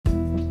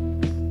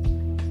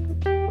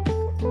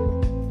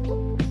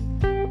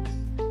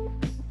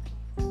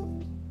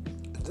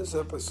this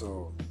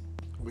episode,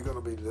 we're going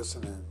to be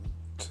listening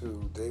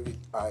to David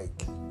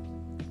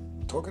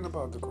Icke talking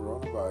about the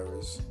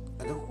coronavirus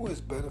and who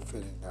is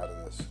benefiting out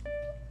of this.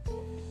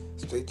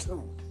 Stay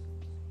tuned.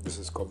 This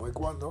is Como y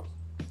Cuando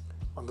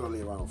on the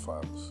Levano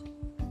Files.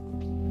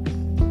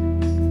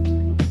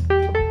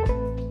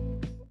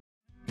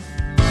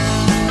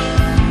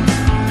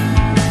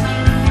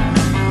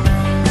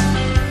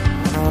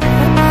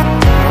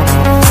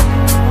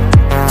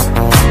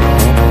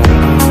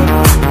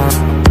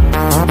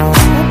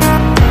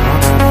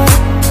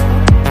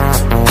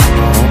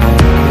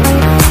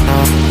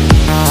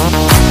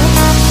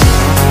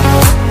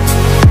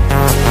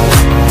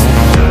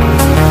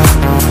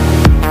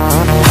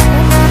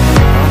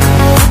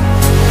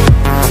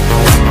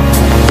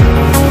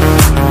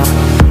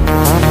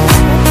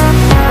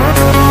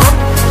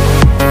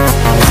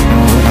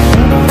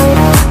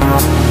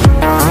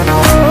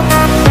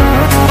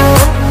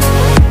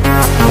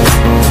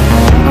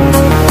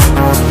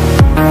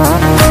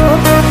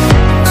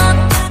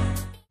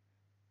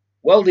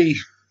 Well, the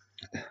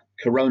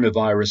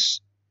coronavirus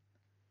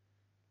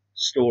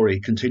story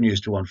continues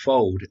to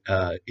unfold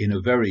in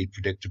a very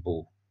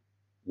predictable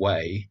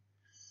way.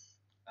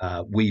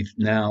 We've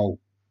now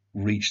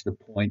reached the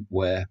point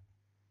where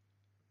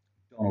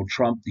Donald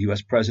Trump, the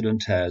US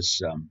president,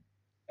 has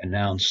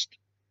announced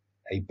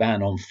a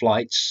ban on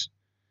flights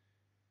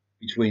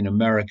between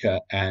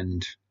America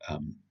and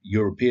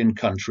European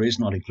countries,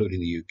 not including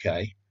the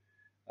UK,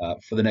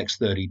 for the next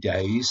 30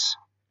 days.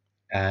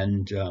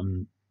 And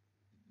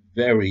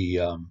very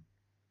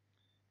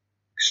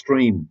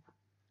extreme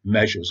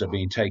measures are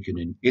being taken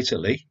in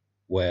Italy,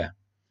 where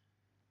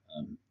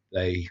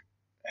they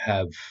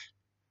have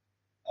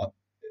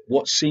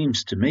what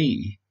seems to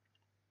me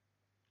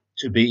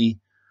to be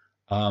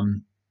a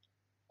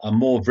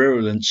more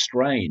virulent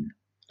strain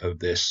of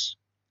this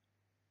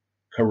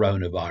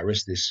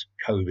coronavirus, this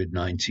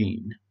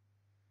COVID-19,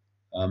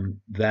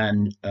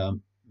 than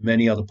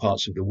many other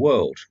parts of the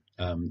world.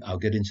 I'll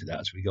get into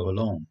that as we go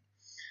along.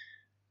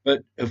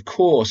 But of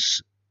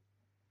course,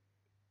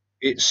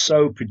 it's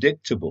so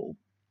predictable,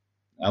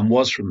 and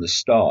was from the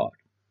start,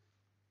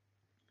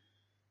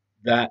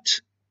 that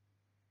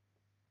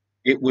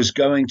it was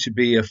going to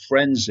be a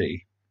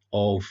frenzy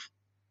of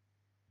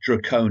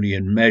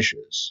draconian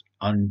measures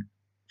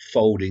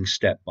unfolding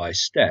step by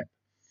step.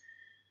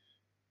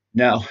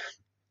 Now,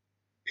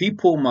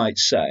 people might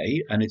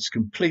say, and it's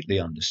completely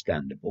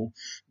understandable,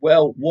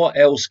 well, what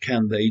else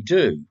can they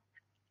do?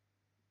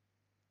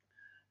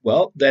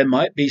 Well, there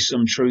might be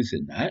some truth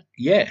in that.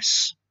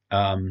 Yes.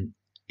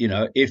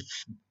 If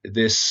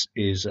this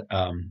is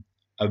a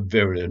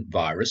virulent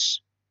virus,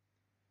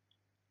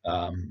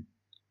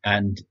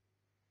 and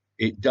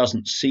it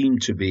doesn't seem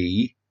to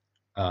be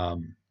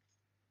the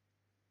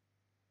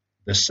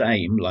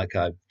same, like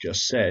I've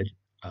just said,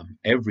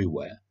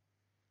 everywhere,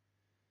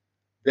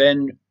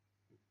 then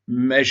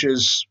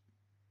measures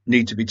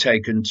need to be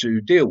taken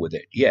to deal with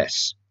it.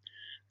 Yes.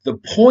 The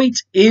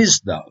point is,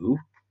 though,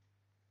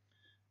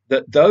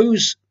 that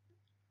those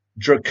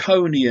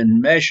draconian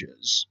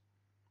measures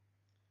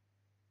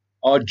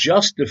are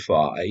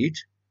justified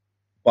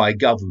by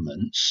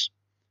governments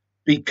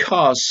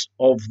because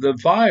of the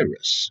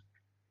virus.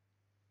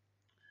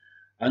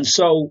 And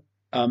so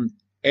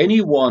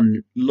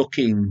anyone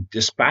looking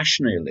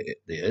dispassionately at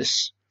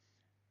this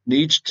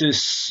needs to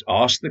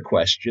ask the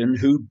question,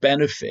 who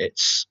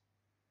benefits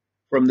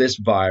from this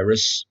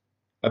virus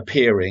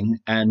appearing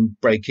and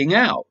breaking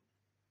out?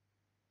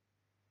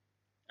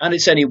 And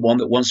it's anyone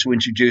that wants to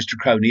introduce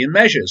draconian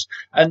measures.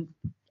 And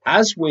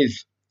as with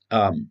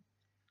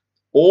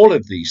all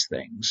of these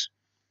things,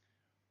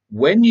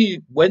 when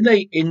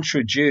they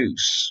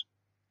introduce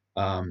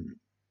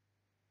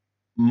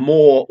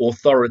more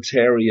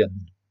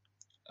authoritarian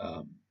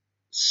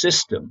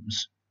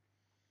systems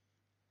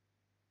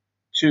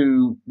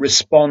to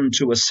respond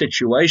to a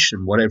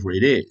situation, whatever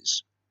it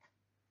is,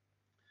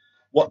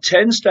 what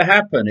tends to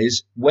happen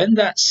is when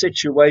that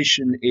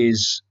situation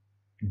is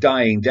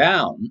dying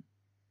down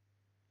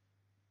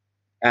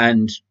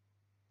and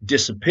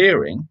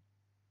disappearing,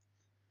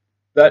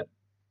 that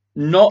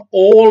not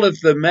all of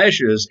the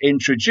measures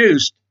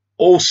introduced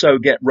also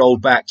get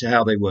rolled back to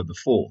how they were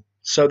before.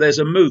 So there's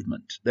a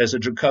movement, there's a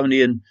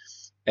draconian,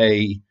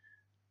 a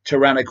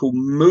tyrannical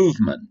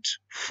movement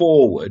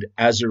forward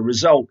as a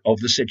result of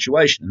the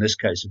situation, in this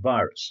case, a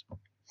virus.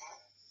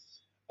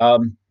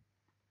 And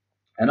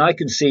I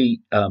can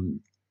see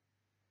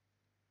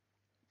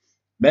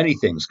many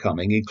things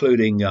coming,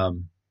 including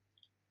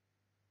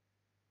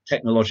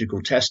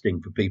technological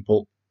testing for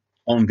people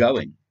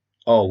ongoing.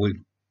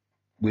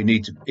 We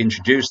need to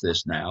introduce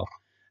this now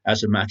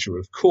as a matter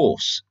of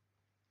course.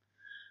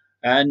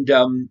 And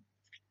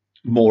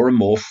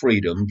more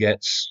freedom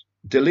gets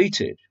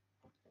deleted.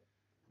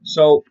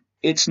 So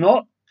it's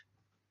not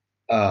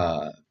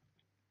a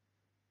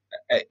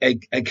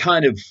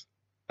kind of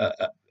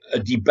a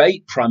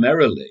debate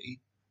primarily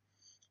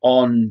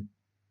on,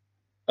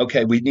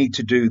 okay, we need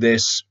to do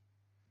this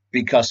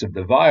because of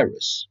the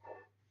virus.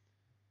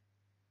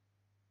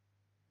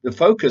 The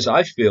focus,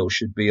 I feel,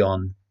 should be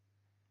on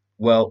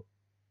Well,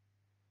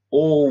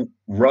 all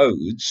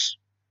roads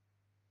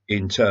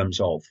in terms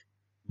of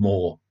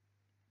more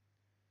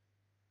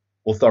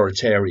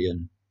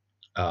authoritarian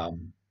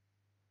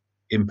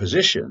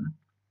imposition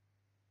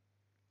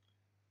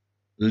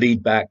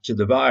lead back to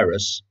the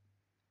virus.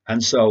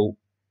 And so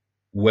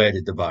where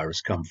did the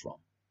virus come from?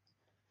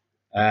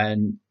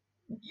 And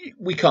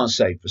we can't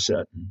say for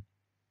certain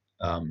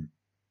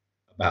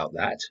about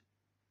that.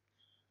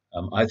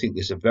 I think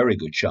there's a very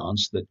good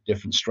chance that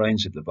different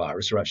strains of the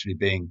virus are actually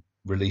being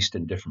released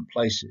in different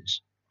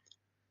places,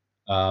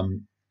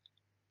 and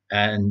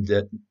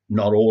that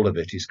not all of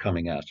it is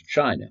coming out of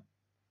China.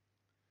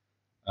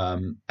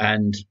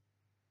 And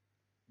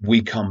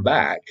we come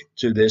back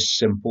to this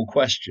simple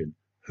question: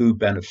 who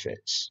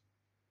benefits?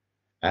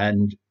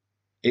 And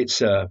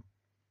it's an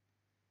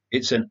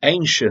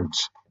ancient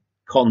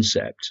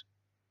concept,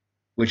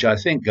 which I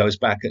think goes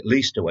back at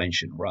least to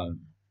ancient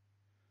Rome,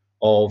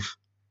 of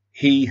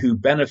he who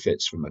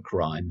benefits from a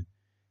crime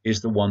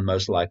is the one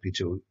most likely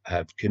to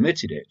have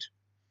committed it.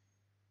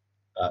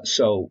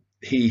 So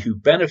he who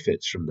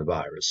benefits from the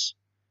virus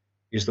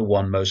is the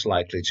one most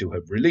likely to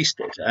have released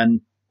it. And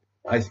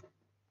I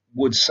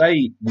would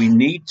say we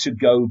need to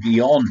go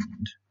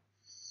beyond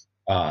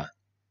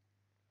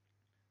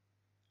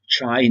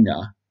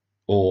China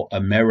or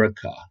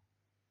America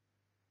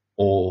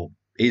or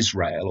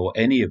Israel or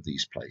any of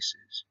these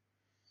places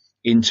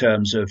in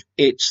terms of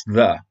it's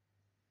the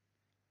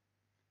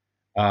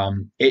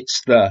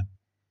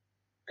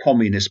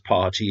Communist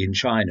Party in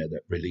China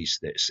that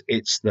released this,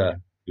 it's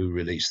the who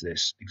released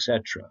this,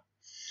 etc.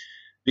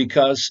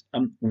 Because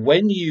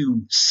when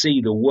you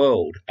see the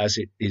world as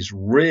it is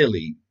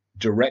really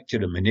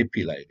directed and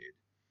manipulated,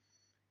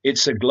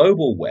 it's a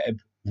global web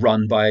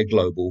run by a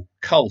global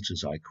cult,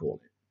 as I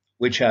call it,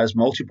 which has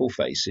multiple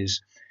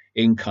faces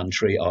in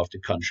country after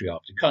country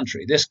after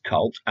country. This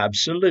cult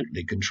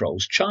absolutely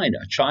controls China.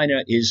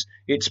 China is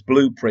its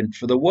blueprint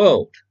for the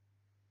world.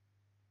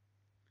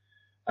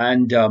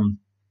 And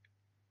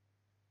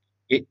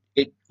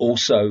it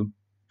also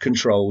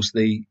controls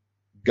the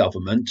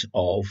government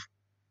of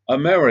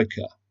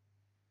America,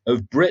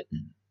 of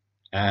Britain,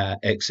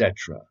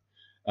 etc.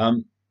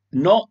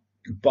 Not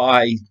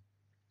by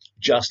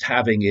just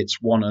having its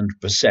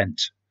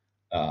 100%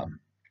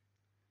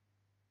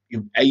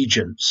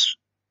 agents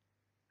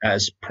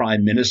as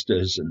prime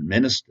ministers and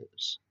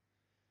ministers.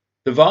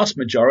 The vast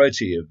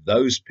majority of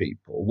those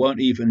people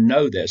won't even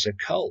know there's a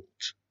cult.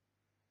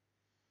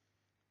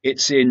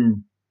 It's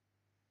in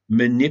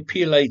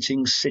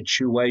manipulating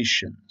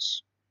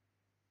situations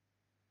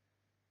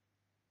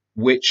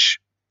which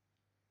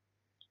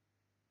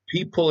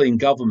people in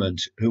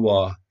government who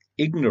are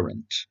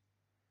ignorant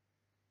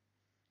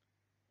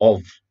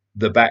of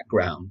the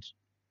background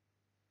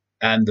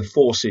and the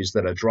forces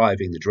that are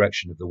driving the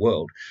direction of the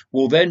world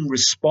will then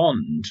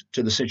respond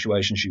to the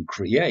situations you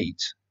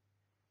create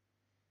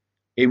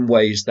in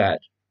ways that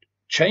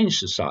change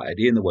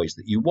society in the ways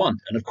that you want.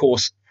 And of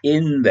course,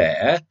 in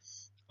there,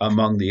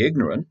 among the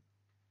ignorant,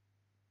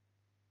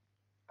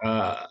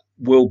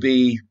 will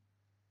be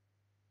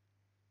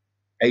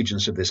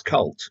agents of this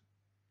cult,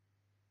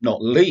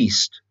 not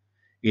least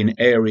in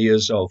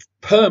areas of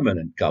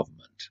permanent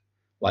government,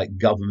 like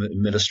government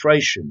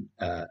administration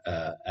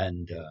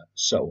and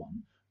so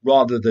on,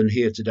 rather than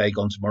here today,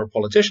 gone tomorrow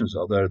politicians,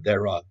 although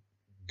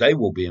they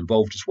will be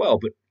involved as well.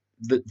 But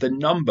the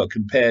number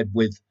compared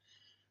with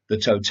the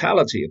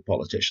totality of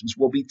politicians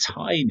will be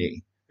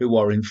tiny who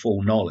are in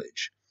full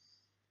knowledge.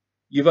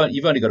 You've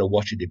only got to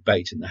watch a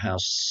debate in the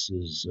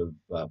Houses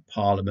of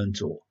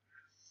Parliament or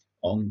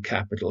on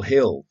Capitol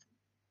Hill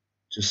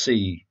to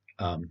see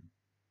the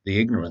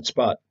ignorance,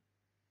 but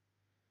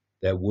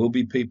there will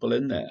be people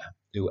in there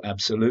who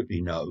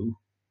absolutely know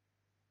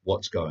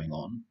what's going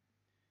on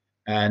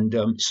and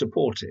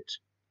support it.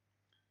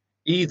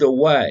 Either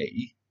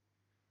way,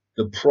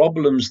 the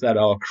problems that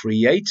are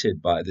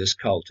created by this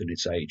cult and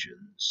its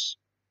agents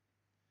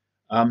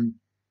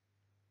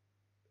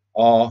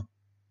are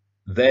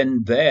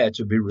then there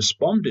to be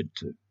responded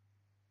to.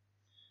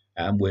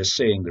 And we're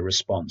seeing the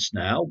response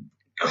now,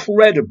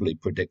 incredibly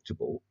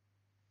predictable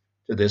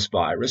to this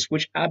virus,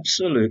 which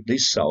absolutely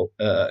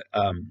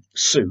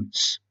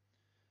suits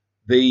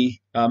the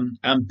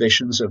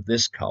ambitions of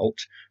this cult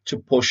to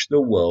push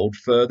the world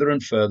further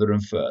and further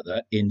and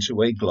further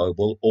into a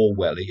global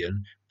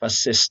Orwellian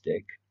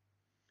fascistic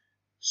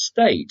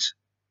state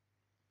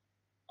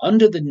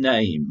under the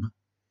name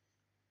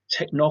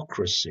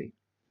technocracy.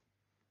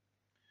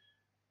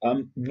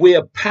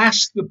 We're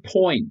past the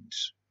point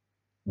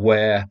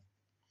where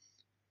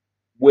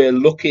we're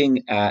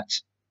looking at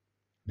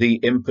the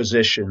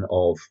imposition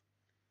of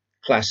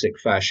classic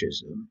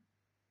fascism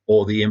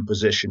or the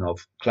imposition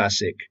of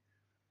classic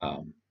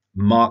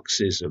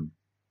Marxism,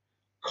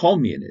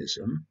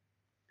 communism,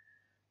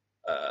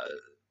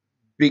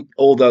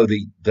 although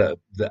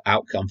the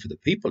outcome for the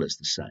people is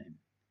the same.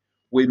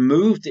 We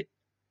moved it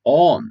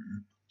on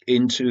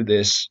into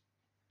this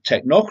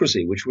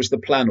technocracy, which was the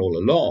plan all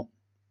along.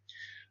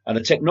 And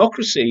a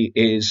technocracy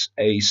is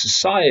a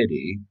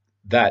society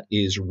that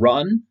is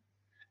run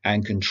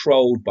and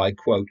controlled by,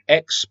 quote,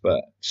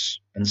 experts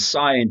and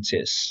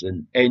scientists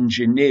and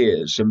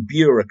engineers and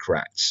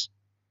bureaucrats.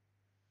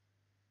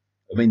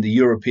 I mean, the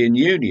European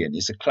Union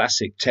is a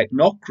classic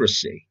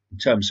technocracy in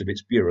terms of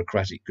its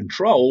bureaucratic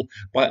control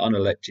by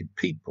unelected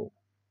people.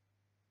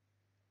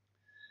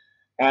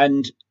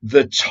 And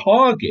the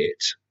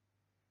target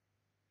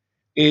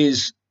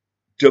is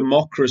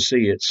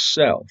democracy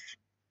itself,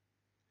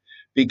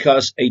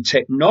 because a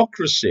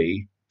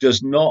technocracy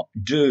does not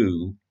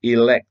do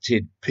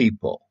elected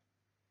people.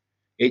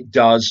 It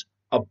does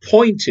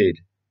appointed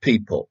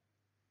people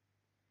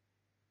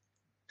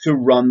to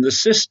run the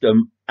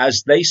system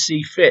as they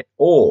see fit,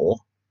 or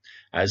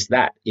as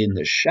that in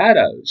the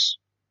shadows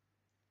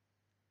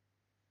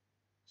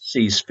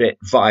sees fit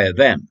via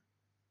them.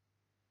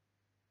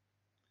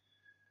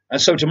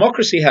 And so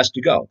democracy has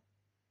to go.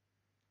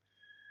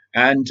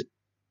 And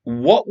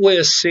what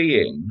we're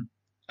seeing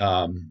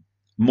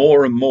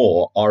more and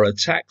more are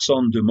attacks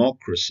on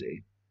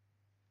democracy.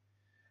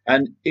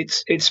 And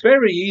it's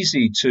very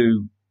easy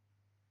to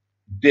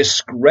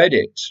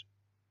discredit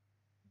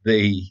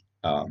the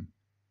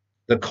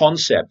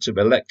concept of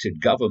elected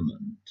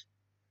government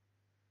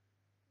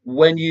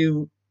when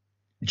you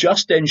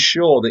just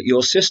ensure that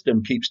your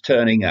system keeps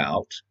turning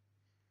out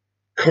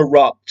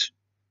corrupt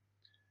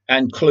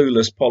and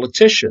clueless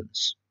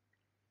politicians.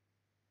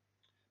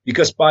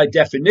 Because by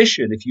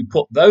definition, if you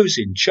put those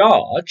in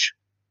charge,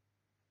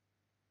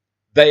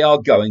 they are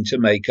going to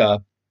make a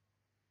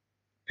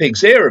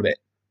pig's ear of it.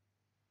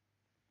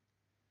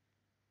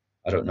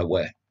 I don't know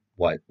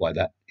why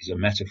that is a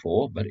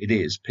metaphor, but it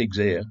is pig's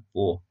ear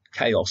for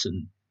chaos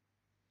and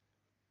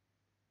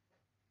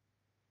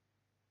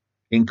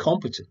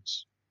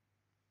incompetence.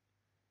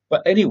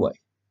 But anyway,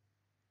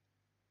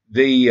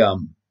 the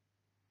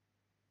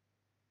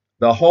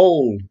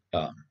whole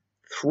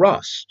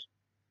thrust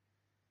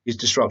is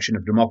destruction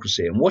of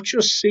democracy. And what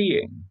you're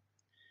seeing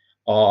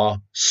are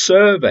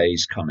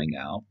surveys coming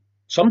out,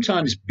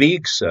 sometimes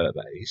big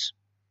surveys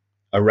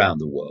around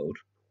the world,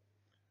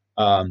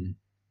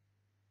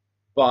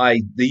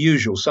 by the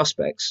usual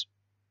suspects,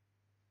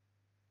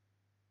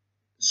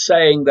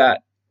 saying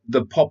that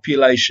the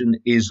population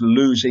is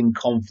losing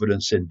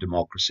confidence in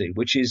democracy,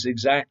 which is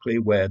exactly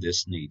where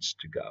this needs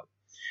to go.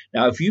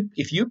 Now,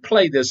 if you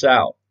play this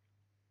out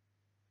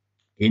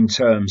in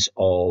terms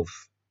of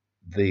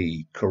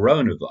the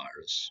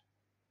coronavirus,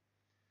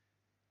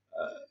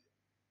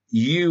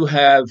 you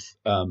have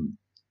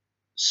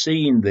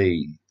seen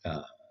the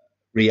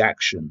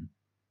reaction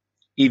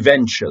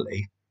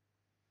eventually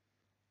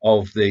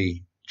of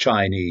the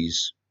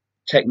Chinese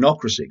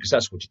technocracy, because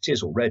that's what it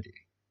is already.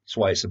 That's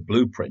why it's a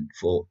blueprint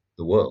for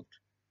the world.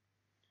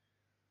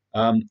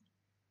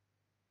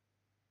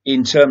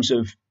 In terms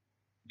of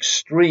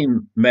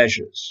extreme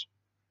measures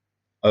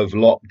of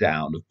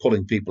lockdown, of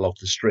pulling people off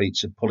the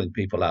streets, of pulling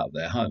people out of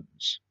their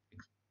homes,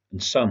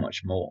 and so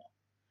much more.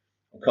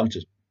 I'll come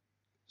to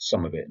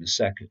some of it in a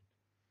second.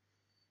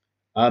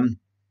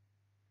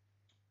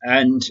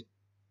 And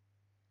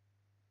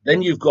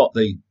then you've got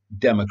the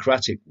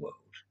democratic world,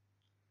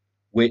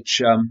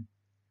 which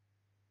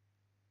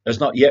has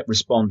not yet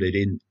responded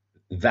in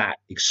that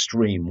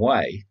extreme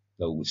way,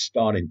 though we're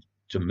starting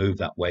to move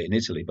that way in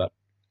Italy, but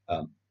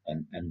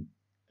and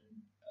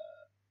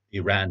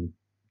Iran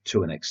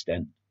to an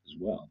extent as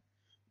well.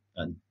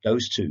 And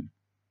those two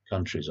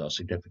countries are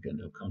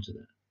significant. I'll come to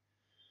that.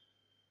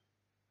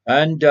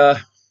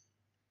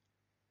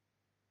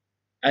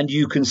 And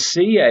you can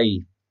see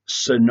a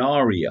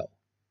scenario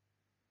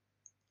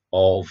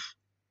of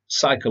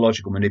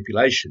psychological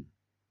manipulation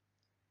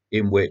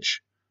in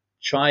which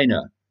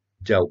China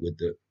dealt with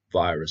the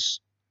virus,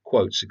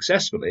 quote,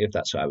 successfully, if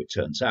that's how it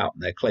turns out,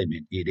 and they're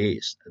claiming it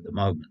is at the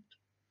moment,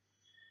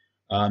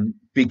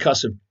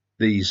 because of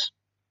these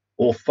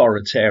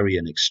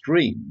authoritarian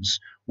extremes,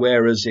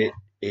 whereas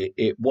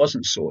it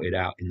wasn't sorted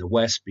out in the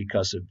West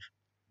because of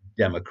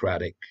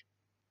democratic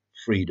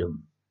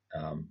freedom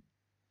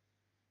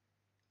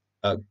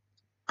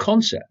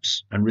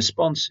concepts and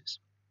responses.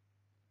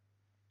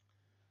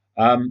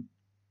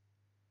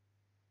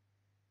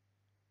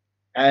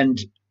 And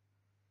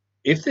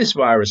if this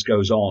virus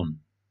goes on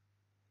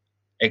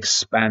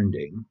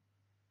expanding,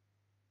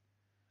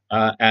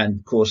 and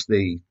of course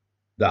the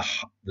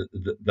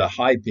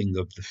hyping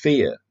of the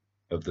fear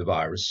of the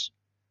virus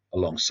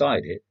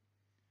alongside it,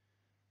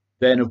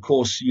 then of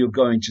course you're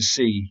going to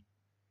see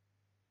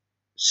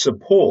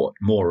support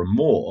more and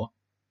more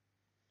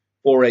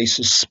for a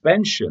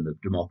suspension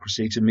of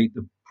democracy to meet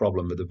the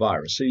problem of the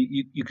virus. So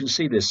you can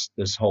see this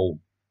whole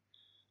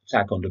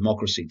attack on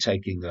democracy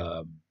taking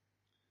a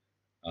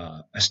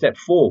step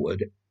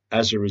forward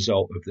as a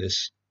result of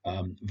this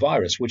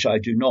virus, which I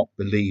do not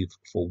believe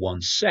for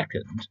 1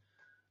 second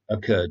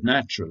occurred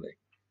naturally.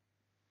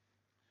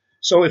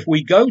 So if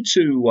we go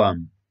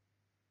to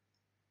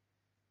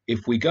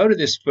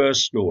this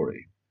first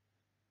story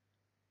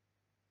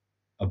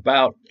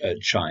about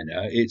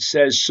China, it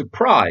says,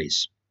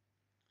 surprise,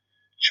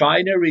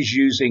 China is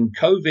using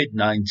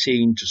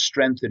COVID-19 to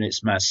strengthen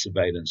its mass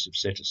surveillance of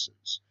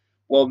citizens.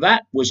 Well,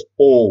 that was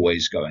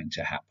always going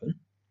to happen.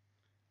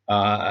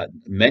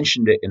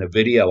 Mentioned it in a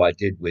video I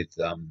did with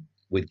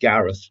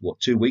Gareth,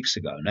 2 weeks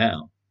ago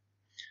now,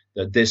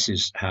 that this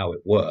is how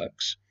it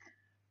works.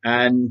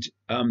 And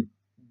of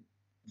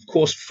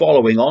course,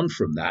 following on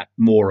from that,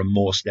 more and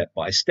more step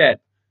by step,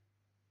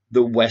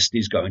 the West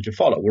is going to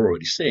follow. We're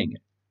already seeing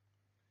it.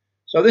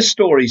 So this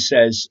story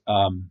says,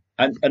 and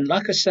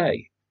like I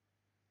say,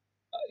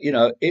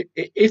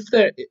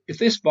 if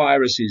this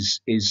virus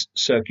is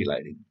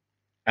circulating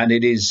and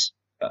it is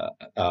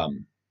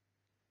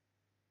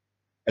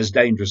as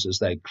dangerous as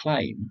they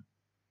claim,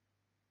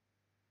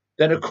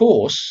 then of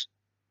course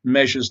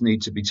measures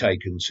need to be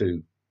taken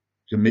to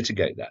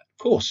mitigate that. Of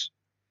course,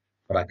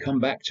 but I come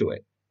back to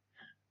it.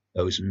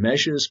 Those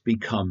measures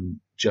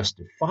become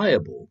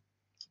justifiable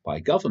by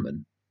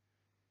government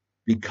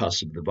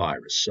because of the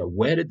virus. So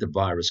where did the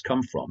virus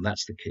come from?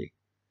 That's the key.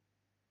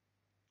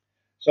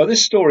 So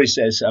this story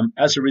says,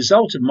 as a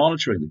result of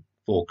monitoring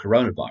for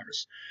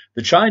coronavirus,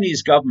 the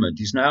Chinese government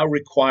is now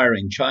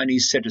requiring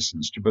Chinese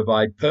citizens to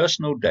provide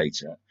personal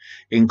data,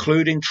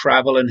 including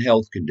travel and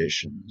health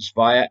conditions,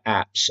 via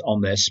apps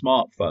on their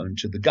smartphone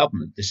to the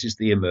government. This is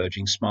the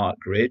emerging smart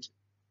grid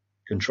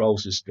control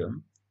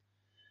system,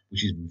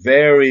 which is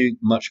very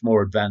much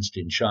more advanced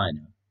in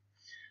China.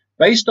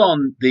 Based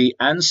on the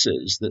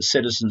answers that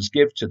citizens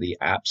give to the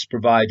apps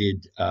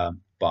provided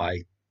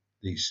by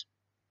these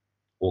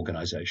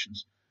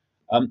organizations,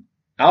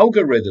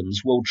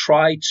 algorithms will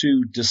try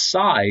to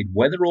decide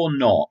whether or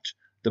not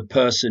the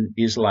person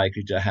is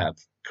likely to have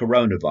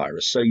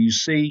coronavirus. So you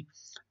see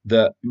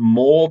that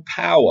more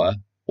power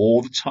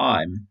all the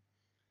time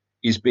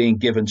is being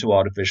given to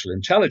artificial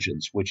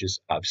intelligence, which, as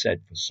I've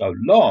said for so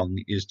long,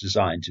 is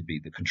designed to be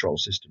the control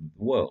system of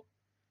the world.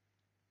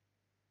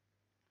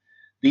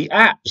 The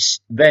apps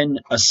then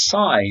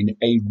assign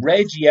a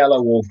red,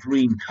 yellow, or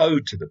green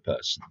code to the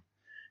person,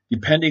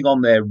 depending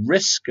on their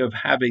risk of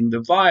having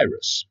the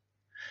virus.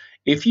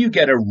 If you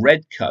get a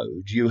red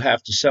code, you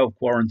have to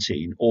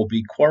self-quarantine or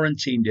be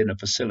quarantined in a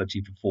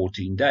facility for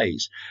 14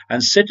 days.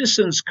 And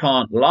citizens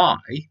can't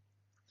lie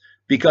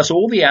because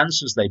all the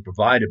answers they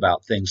provide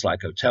about things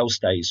like hotel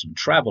stays and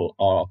travel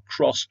are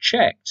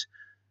cross-checked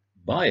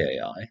by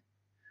AI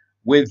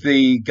with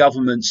the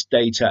government's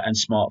data and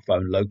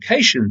smartphone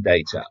location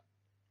data.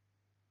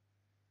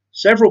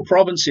 Several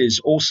provinces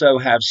also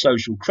have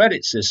social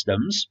credit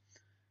systems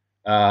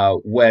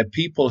where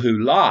people who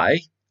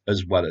lie,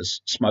 as well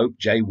as smoke,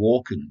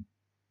 jaywalk, and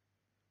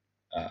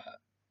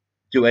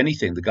do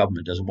anything the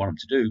government doesn't want them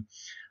to do,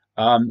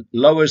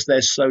 lowers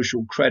their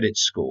social credit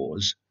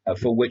scores,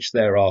 for which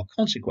there are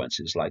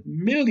consequences. Like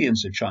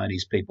millions of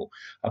Chinese people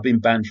have been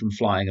banned from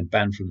flying and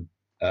banned from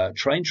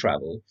train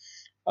travel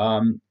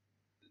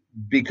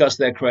because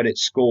their credit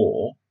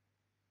score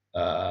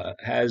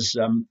has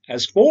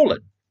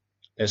fallen.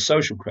 Their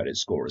social credit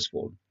score has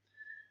fallen.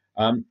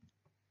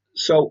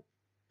 So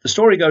the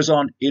story goes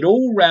on. It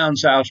all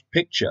rounds out a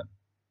picture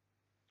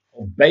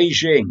of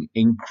Beijing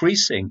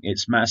increasing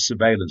its mass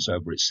surveillance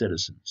over its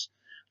citizens.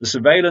 The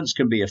surveillance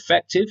can be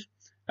effective,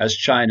 as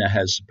China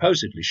has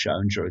supposedly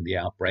shown during the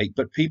outbreak,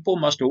 but people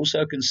must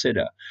also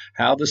consider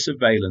how the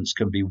surveillance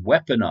can be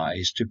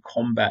weaponized to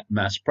combat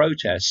mass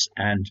protests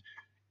and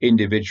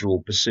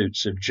individual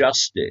pursuits of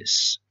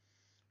justice.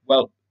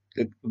 Well,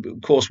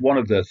 of course, one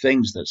of the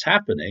things that's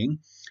happening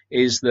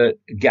is that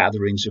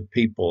gatherings of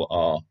people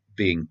are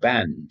being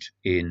banned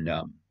in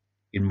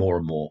more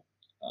and more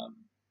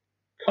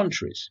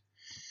countries.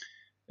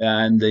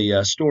 And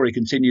the story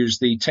continues,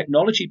 the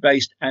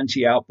technology-based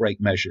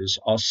anti-outbreak measures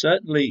are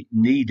certainly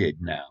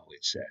needed now,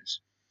 it says.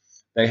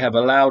 They have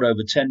allowed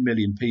over 10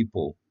 million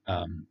people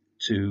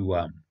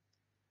to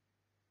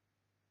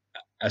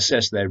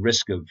assess their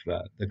risk of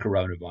the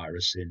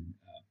coronavirus in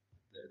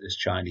this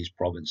Chinese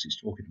province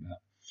he's talking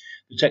about.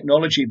 The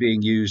technology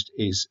being used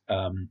is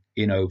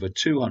in over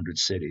 200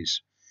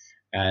 cities.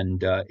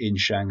 And in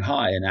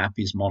Shanghai, an app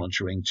is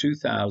monitoring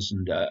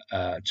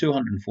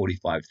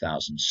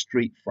 245,000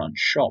 street front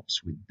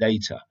shops with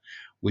data,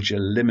 which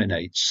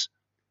eliminates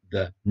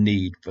the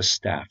need for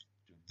staff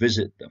to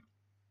visit them.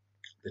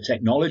 The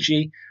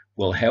technology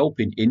will help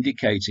in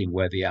indicating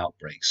where the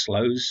outbreak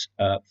slows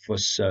for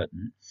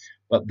certain,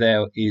 but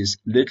there is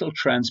little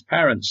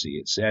transparency,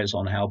 it says,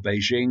 on how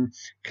Beijing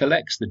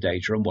collects the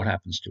data and what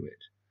happens to it.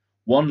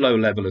 One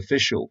low-level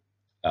official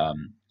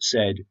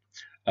said,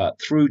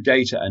 through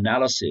data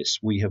analysis,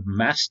 we have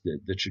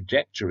mastered the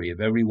trajectory of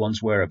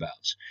everyone's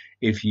whereabouts.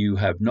 If you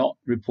have not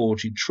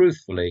reported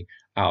truthfully,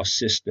 our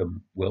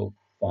system will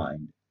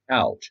find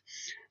out.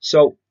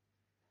 So,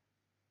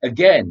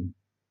 again,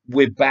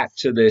 we're back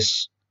to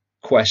this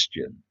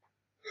question,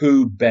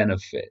 who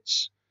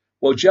benefits?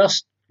 Well,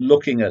 just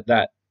looking at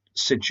that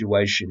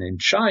situation in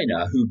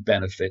China, who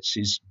benefits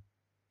is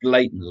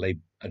blatantly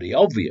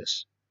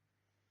obvious.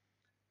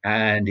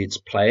 And it's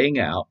playing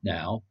out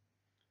now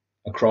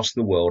across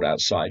the world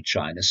outside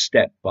China,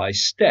 step by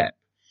step.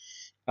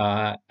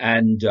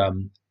 And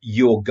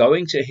you're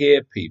going to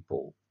hear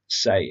people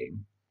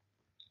saying,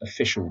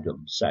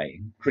 officialdom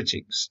saying,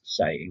 critics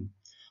saying,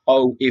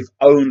 oh, if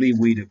only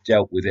we'd have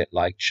dealt with it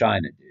like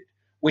China did,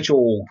 which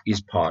all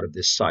is part of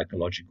this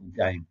psychological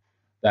game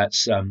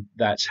that's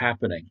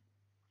happening.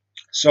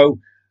 So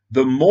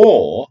the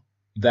more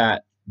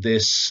that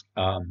this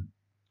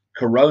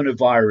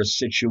coronavirus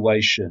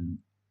situation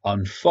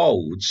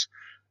unfolds,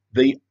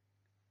 the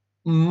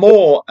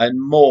more and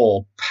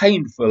more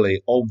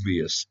painfully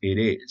obvious it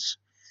is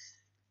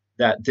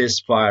that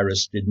this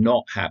virus did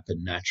not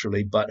happen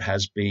naturally, but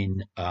has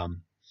been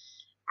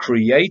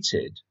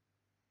created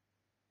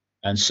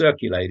and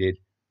circulated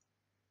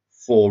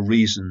for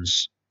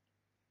reasons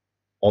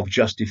of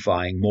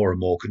justifying more and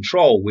more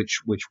control,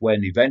 which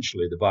when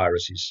eventually the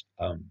virus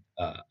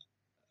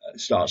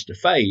starts to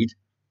fade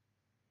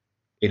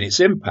in its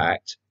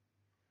impact,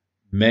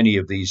 many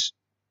of these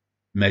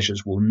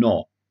measures will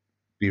not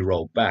be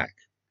rolled back.